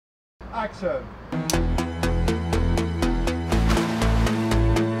action.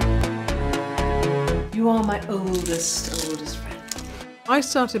 You are my oldest friend. I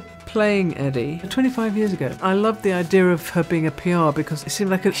started playing Eddie 25 years ago. I loved the idea of her being a PR because it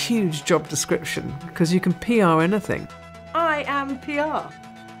seemed like a huge job description, because you can PR anything. I am PR.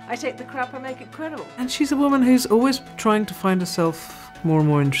 I take the crap and make it credible. And she's a woman who's always trying to find herself more and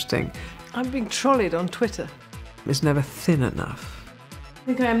more interesting. I'm being trolleyed on Twitter. It's never thin enough. I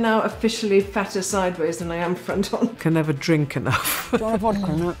think I am now officially fatter sideways than I am front on. Can never drink enough. Do you want a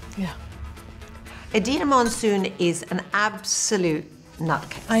vodka in it? Yeah. Edina Monsoon is an absolute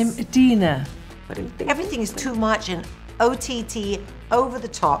nutcase. I'm Edina. Everything is too much and OTT, over the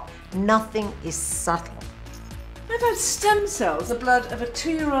top. Nothing is subtle. I've had stem cells, the blood of a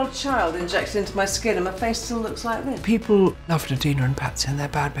 2-year-old child, injected into my skin, and my face still looks like this. People loved Edina and Patsy and their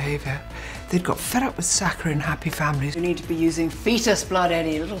bad behaviour. They'd got fed up with Sacha and happy families. You need to be using fetus blood,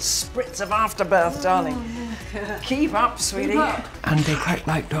 Eddie. A little spritz of afterbirth, darling. Keep up, sweetie. And they quite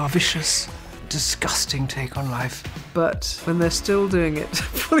liked our vicious, disgusting take on life. But when they're still doing it,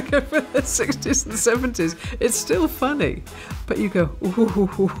 falling over in their 60s and 70s, it's still funny. But you go,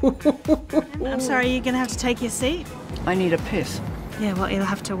 ooh. I'm sorry, you're going to have to take your seat. I need a piss. Yeah, well, you'll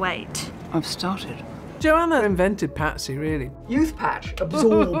have to wait. I've started. Joanna invented Patsy, really. Youth patch.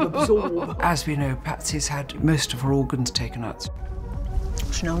 Absorb, absorb. As we know, Patsy's had most of her organs taken out.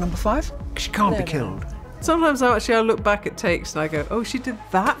 Chanel number 5? She can't be killed. Sometimes I look back at takes and I go, oh, she did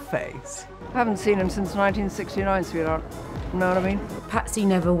that face. I haven't seen him since 1969, sweetheart. You know what I mean? Patsy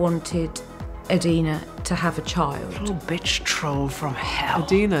never wanted Edina to have a child. Little bitch troll from hell.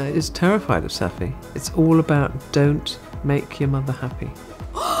 Edina is terrified of Safi. It's all about don't make your mother happy.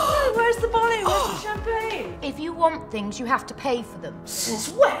 Where's the bonnet? Where's the champagne? If you want things, you have to pay for them. Since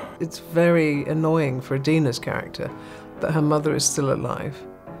when? It's very annoying for Edina's character that her mother is still alive.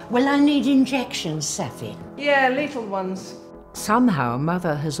 Well, I need injections, Safi. Yeah, lethal ones. Somehow,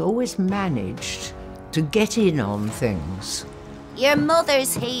 Mother has always managed to get in on things. Your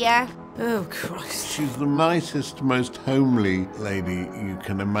mother's here. Oh, Christ. She's the nicest, most homely lady you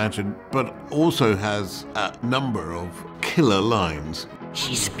can imagine, but also has a number of killer lines.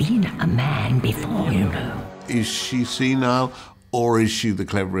 She's been a man before, you know. Is she senile, or is she the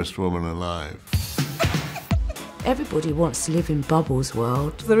cleverest woman alive? Everybody wants to live in Bubbles'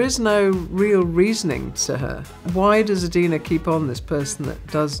 world. There is no real reasoning to her. Why does Edina keep on this person that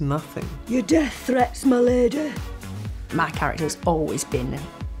does nothing? Your death threats, my lady. My character's always been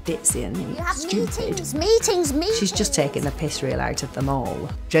ditzy and stupid. Meetings. She's just taking the piss reel out of them all.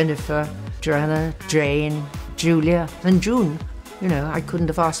 Jennifer, Joanna, Jane, Julia, and June. You know, I couldn't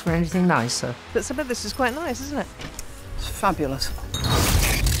have asked for anything nicer. But some of this is quite nice, isn't it? It's fabulous.